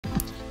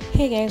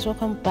Hey guys,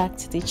 welcome back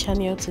to the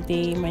channel.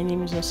 Today my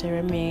name is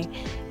Osereme.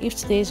 If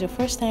today is your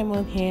first time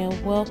on here,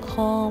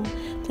 welcome.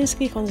 Please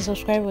click on the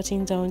subscribe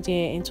button down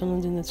there and turn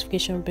on the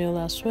notification bell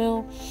as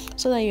well,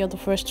 so that you're the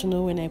first to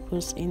know when I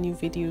post a new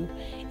video.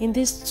 In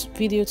this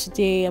video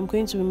today, I'm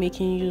going to be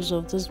making use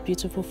of this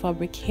beautiful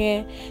fabric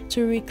here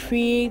to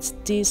recreate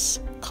this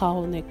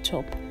cowl neck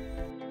top.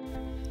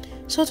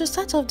 So to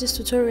start off this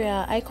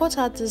tutorial, I cut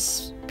out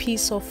this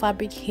piece of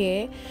fabric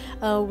here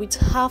with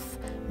half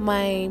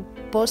my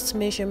bust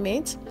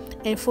measurement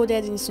and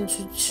folded it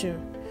into two.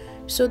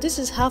 So this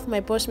is half my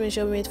bust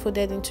measurement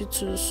folded into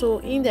two. So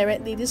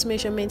indirectly, this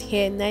measurement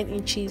here, 9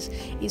 inches,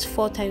 is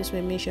 4 times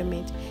my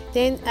measurement.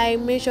 Then I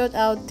measured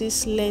out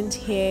this length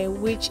here,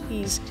 which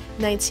is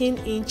 19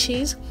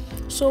 inches.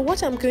 So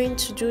what I'm going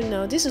to do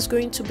now, this is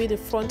going to be the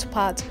front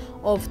part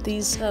of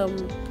this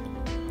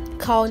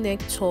cowl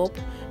neck top.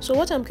 So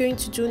what I'm going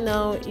to do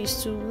now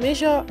is to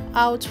measure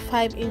out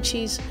 5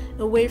 inches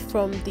away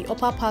from the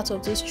upper part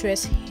of this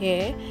dress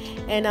here,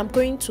 and I'm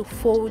going to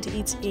fold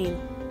it in.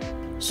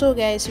 So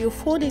guys, you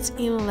fold it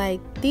in like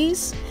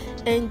this,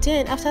 and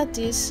then after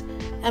this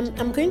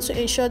I'm going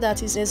to ensure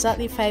that it's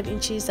exactly 5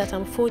 inches that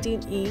I'm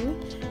folding in.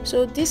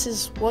 So this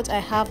is what I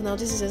have now.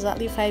 This is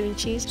exactly 5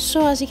 inches.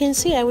 So as you can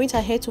see, I went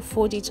ahead to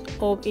fold it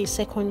up a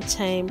second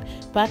time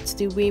back to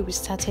the way we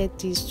started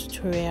this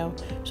tutorial.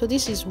 So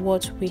this is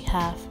what we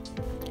have.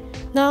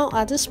 Now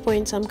at this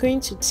point, I'm going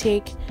to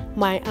take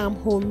my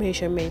armhole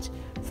measurement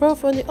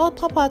from the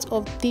upper part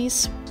of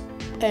this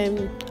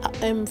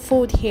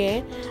fold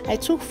here. I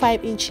took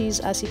 5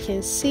 inches, as you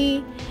can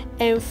see,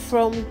 and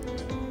from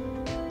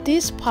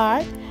this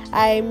part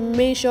I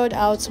measured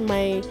out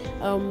my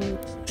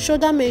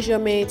shoulder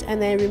measurement,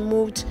 and I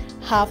removed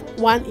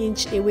 1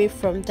 inch away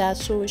from that.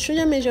 So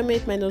shoulder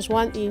measurement minus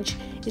 1 inch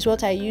is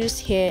what I used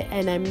here,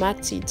 and I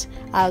marked it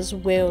as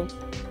well.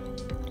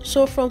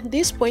 So from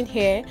this point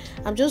here,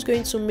 I'm just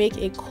going to make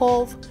a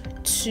curve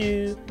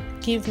to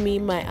give me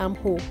my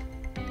armhole.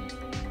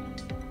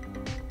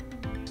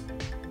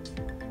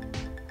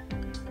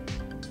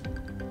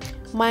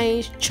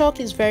 My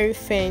chalk is very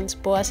faint,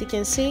 but as you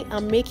can see,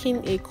 I'm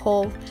making a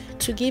curve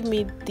to give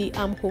me the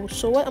armhole.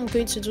 So what I'm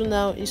going to do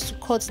now is to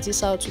cut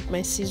this out with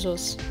my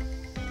scissors.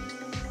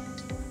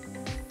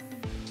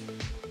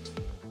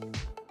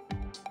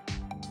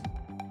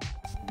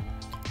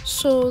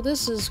 So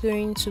this is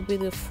going to be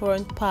the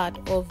front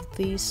part of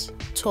this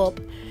top,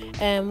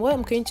 and what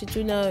I'm going to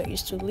do now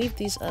is to leave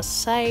this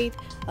aside.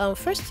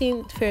 First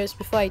thing first,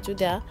 before I do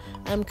that,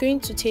 I'm going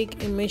to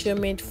take a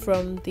measurement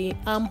from the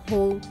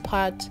armhole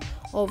part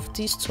of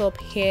this top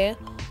here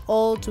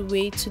all the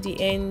way to the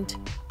end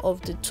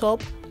of the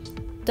top.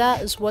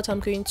 That is what I'm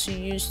going to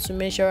use to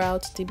measure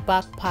out the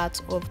back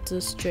part of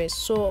this dress.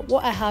 So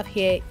what I have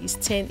here is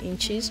 10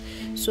 inches.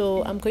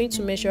 So I'm going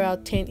to measure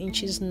out 10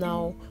 inches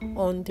now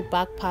on the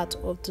back part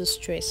of this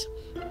dress.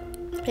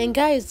 And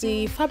guys,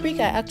 the fabric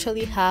I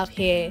actually have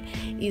here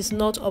is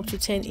not up to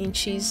 10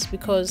 inches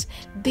because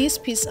this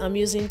piece I'm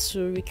using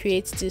to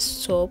recreate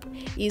this top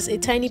is a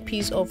tiny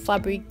piece of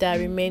fabric that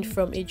remained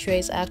from a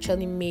dress I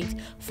actually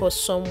made for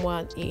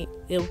someone a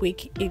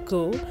week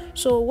ago.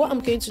 So what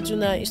I'm going to do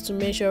now is to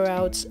measure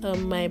out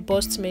my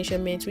bust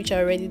measurement, which I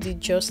already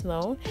did just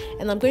now,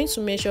 and I'm going to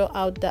measure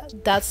out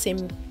that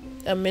same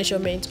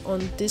measurement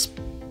on this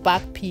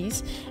back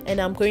piece,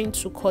 and I'm going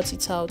to cut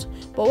it out.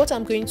 But what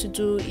I'm going to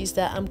do is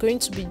that I'm going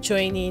to be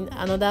joining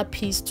another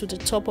piece to the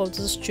top of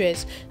this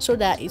dress so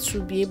that it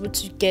will be able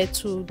to get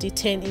to the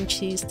 10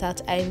 inches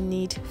that I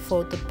need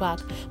for the back.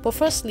 But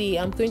firstly,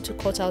 I'm going to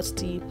cut out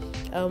the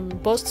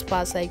bust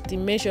parts, like the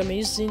measurement,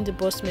 using the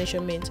bust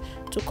measurement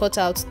to cut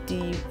out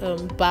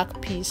the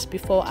back piece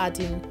before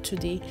adding to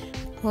the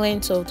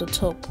length of the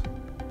top.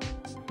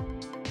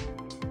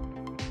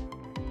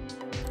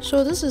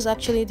 So this is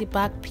actually the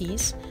back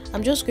piece.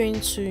 I'm just going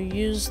to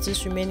use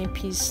this remaining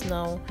piece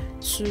now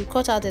to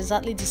cut out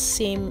exactly the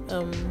same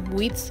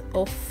width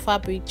of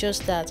fabric,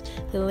 just that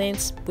the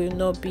length will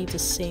not be the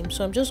same.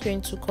 So I'm just going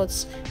to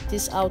cut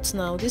this out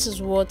now. This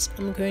is what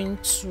I'm going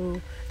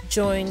to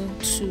join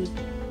to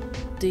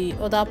the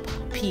other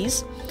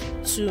piece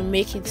to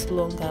make it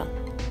longer.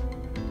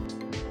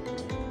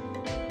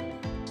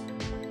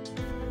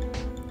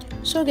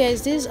 So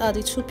guys, these are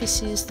the two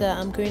pieces that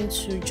I'm going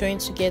to join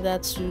together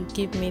to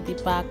give me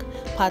the back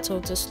part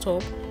of this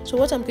top. So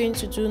what I'm going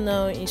to do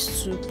now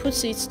is to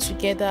put it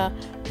together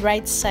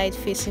right side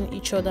facing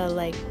each other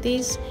like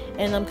this,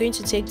 and I'm going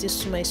to take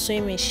this to my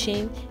sewing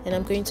machine and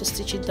I'm going to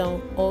stitch it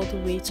down all the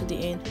way to the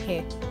end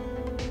here.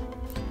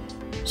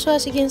 So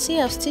as you can see,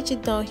 I've stitched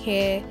it down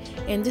here,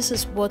 and this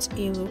is what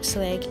it looks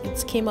like.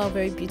 It came out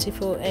very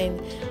beautiful, and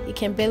you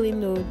can barely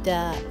know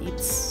that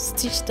it's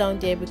stitched down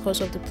there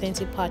because of the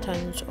plenty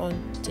patterns on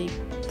the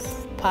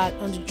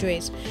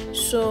dress.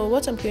 So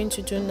what I'm going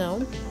to do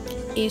now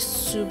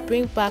is to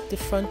bring back the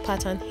front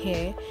pattern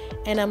here,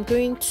 and I'm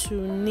going to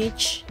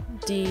niche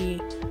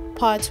the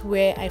part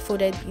where I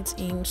folded it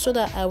in so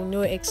that I will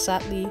know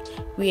exactly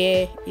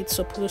where it's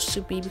supposed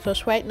to be,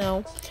 because right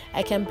now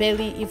I can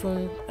barely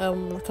even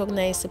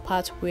recognize the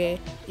part where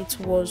it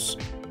was.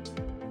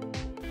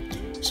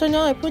 So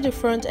now I put the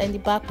front and the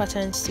back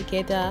patterns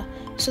together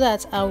so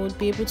that I would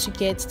be able to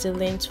get the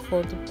length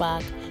for the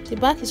back. The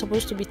back is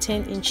supposed to be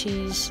 10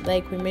 inches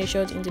like we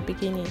measured in the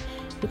beginning.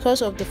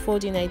 Because of the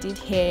folding I did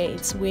here,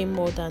 it's way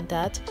more than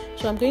that.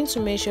 So I'm going to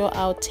measure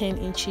out 10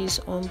 inches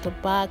on the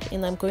back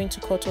and I'm going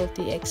to cut off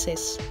the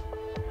excess.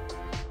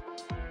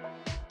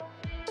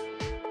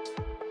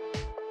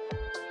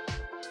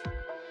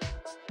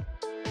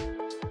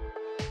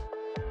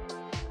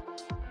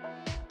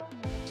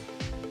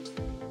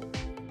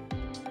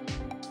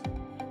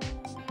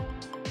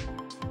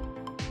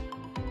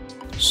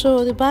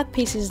 So the back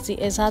piece is the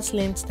exact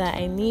length that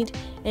I need,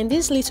 and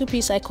this little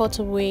piece I cut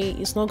away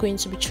is not going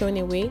to be thrown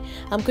away.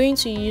 I'm going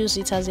to use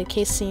it as a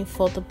casing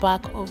for the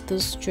back of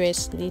this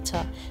dress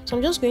later. So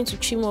I'm just going to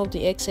trim off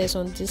the excess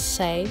on this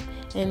side,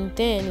 and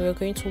then we're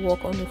going to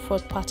work on the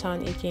front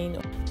pattern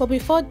again. But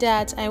before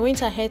that, I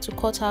went ahead to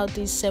cut out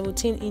this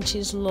 17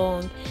 inches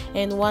long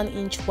and 1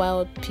 inch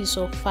wide piece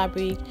of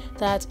fabric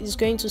that is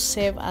going to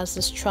serve as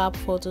the strap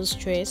for this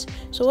dress.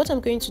 So what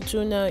I'm going to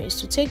do now is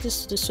to take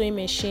this to the sewing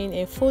machine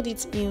and fold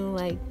it in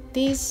like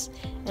this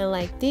and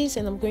like this,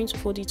 and I'm going to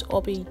fold it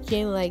up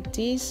again like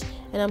this,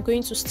 and I'm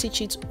going to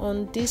stitch it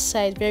on this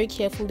side very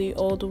carefully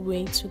all the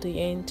way to the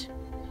end.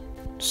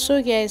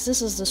 So guys,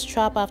 this is the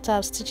strap after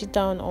I've stitched it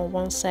down on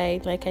one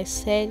side like I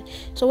said.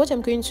 So what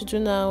I'm going to do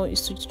now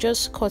is to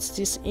just cut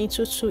this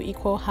into 2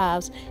 equal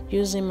halves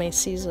using my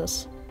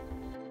scissors.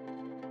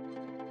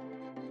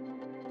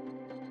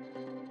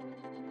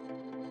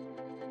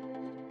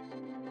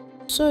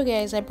 So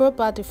guys, I brought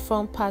back the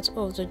front part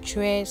of the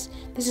dress.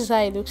 This is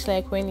how it looks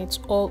like when it's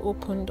all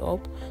opened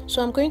up.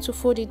 So I'm going to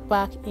fold it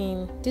back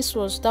in.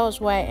 That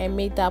was why I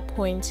made that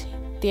point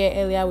there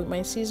earlier with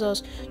my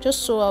scissors,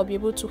 just so I'll be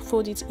able to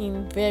fold it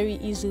in very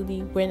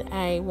easily when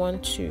I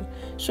want to.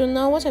 So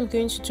now what I'm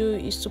going to do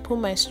is to put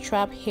my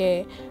strap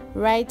here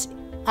right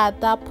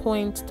at that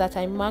point that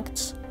I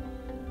marked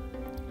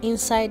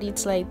inside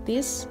it like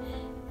this,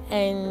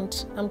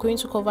 and I'm going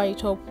to cover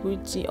it up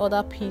with the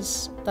other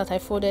piece that I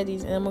folded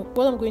it, and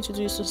what I'm going to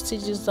do is to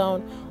stitch this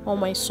down on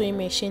my sewing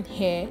machine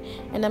here,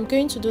 and I'm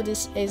going to do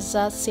this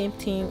exact same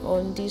thing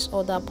on this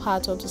other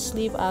part of the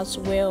sleeve as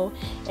well,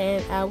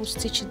 and I will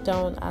stitch it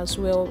down as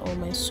well on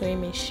my sewing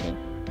machine.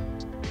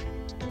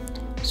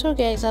 So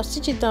guys, I've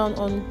stitched it down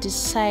on the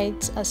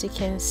sides as you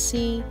can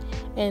see,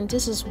 and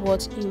this is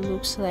what it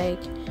looks like,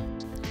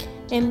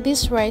 and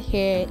this right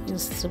here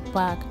is the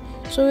back.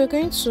 So we're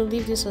going to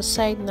leave this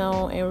aside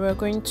now, and we're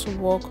going to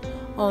work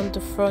on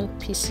the front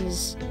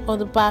pieces, or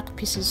the back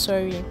pieces,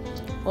 sorry,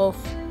 of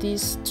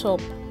this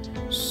top.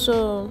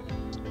 So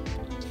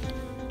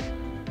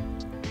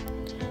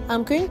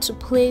I'm going to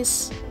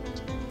place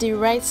the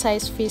right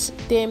sides face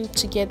them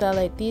together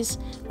like this,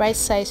 right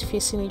sides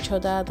facing each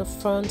other, the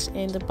front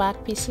and the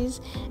back pieces,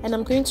 and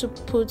I'm going to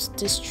put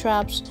the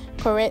straps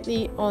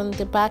correctly on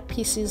the back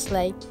pieces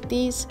like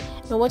this.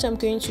 And what I'm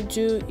going to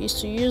do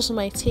is to use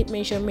my tape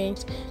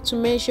measurement to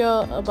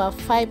measure about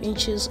 5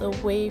 inches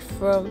away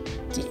from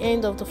the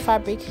end of the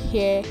fabric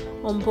here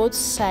on both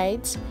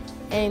sides,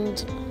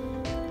 and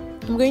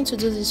I'm going to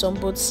do this on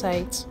both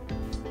sides.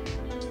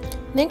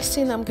 Next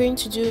thing I'm going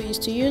to do is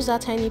to use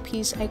that tiny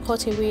piece I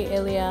cut away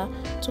earlier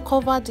to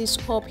cover this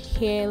up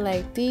here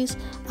like this.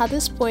 At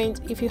this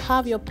point, if you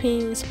have your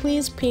pins,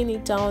 please pin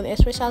it down,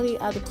 especially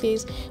at the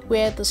place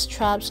where the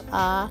straps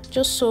are,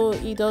 just so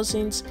it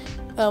doesn't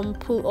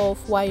pull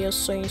off while you're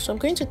sewing. So I'm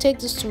going to take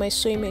this to my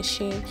sewing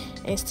machine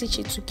and stitch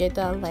it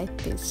together like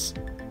this.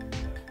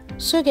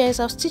 So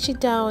guys, I've stitched it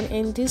down,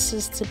 and this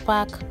is the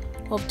back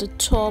of the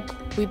top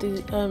with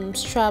the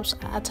straps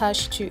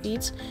attached to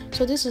it.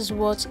 So this is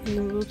what it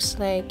looks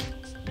like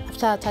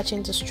after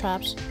attaching the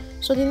straps.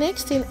 So the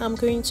next thing I'm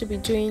going to be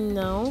doing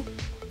now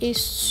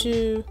is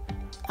to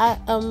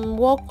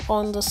work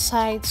on the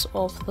sides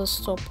of the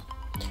top.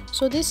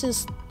 So this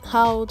is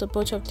how the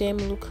both of them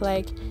look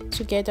like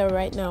together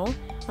right now.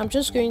 I'm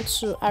just going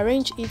to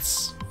arrange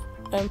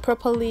it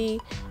properly,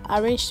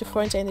 arrange the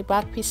front and the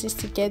back pieces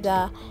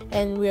together,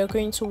 and we are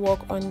going to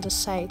work on the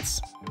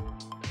sides.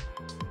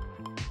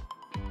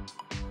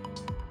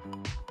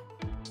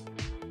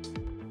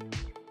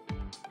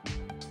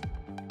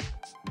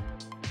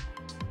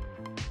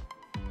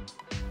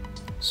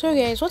 So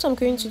guys, what I'm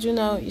going to do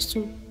now is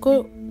to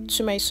go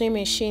to my sewing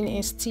machine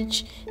and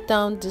stitch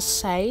down the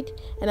side,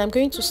 and I'm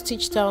going to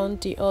stitch down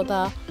the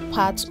other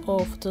part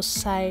of the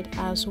side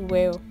as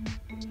well.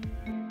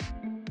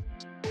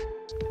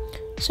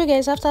 So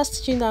guys, after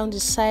stitching down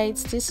the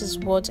sides, this is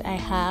what I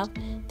have.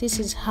 This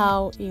is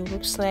how it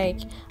looks like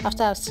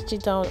after I've stitched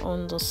it down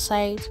on the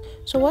side.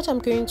 So what I'm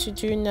going to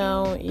do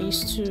now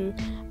is to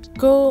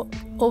go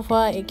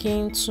over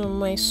again to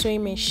my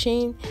sewing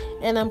machine,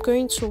 and I'm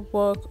going to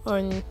work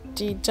on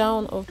the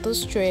down of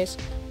this dress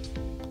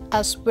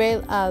as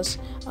well as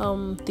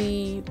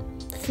the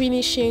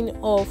finishing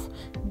of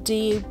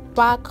the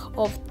back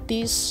of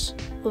this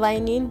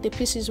lining, the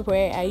pieces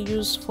where I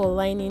use for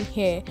lining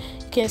here,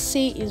 you can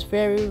see it's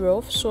very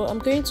rough, so I'm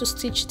going to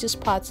stitch this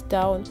part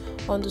down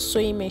on the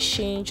sewing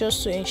machine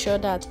just to ensure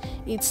that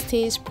it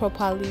stays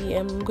properly.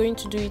 I'm going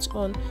to do it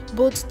on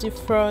both the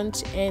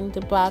front and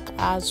the back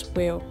as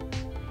well.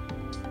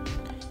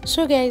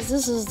 So guys,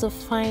 this is the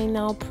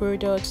final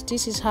product.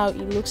 This is how it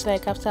looks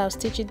like after I've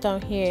stitched it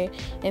down here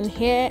and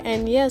here.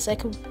 And yes, I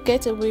could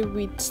get away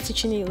with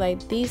stitching it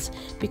like this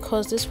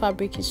because this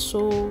fabric is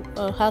so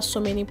has so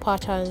many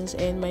patterns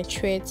and my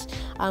threads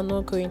are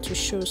not going to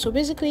show. So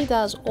basically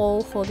that's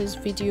all for this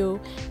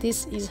video.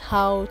 This is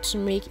how to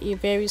make a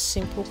very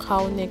simple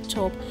cowl neck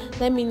top.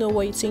 Let me know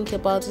what you think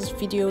about this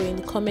video in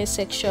the comment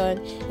section.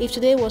 If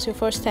today was your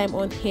first time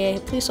on here,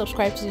 please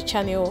subscribe to the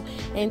channel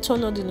and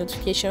turn on the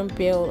notification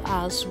bell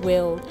as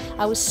well.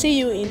 I will see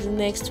you in the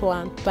next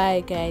one.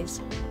 Bye guys.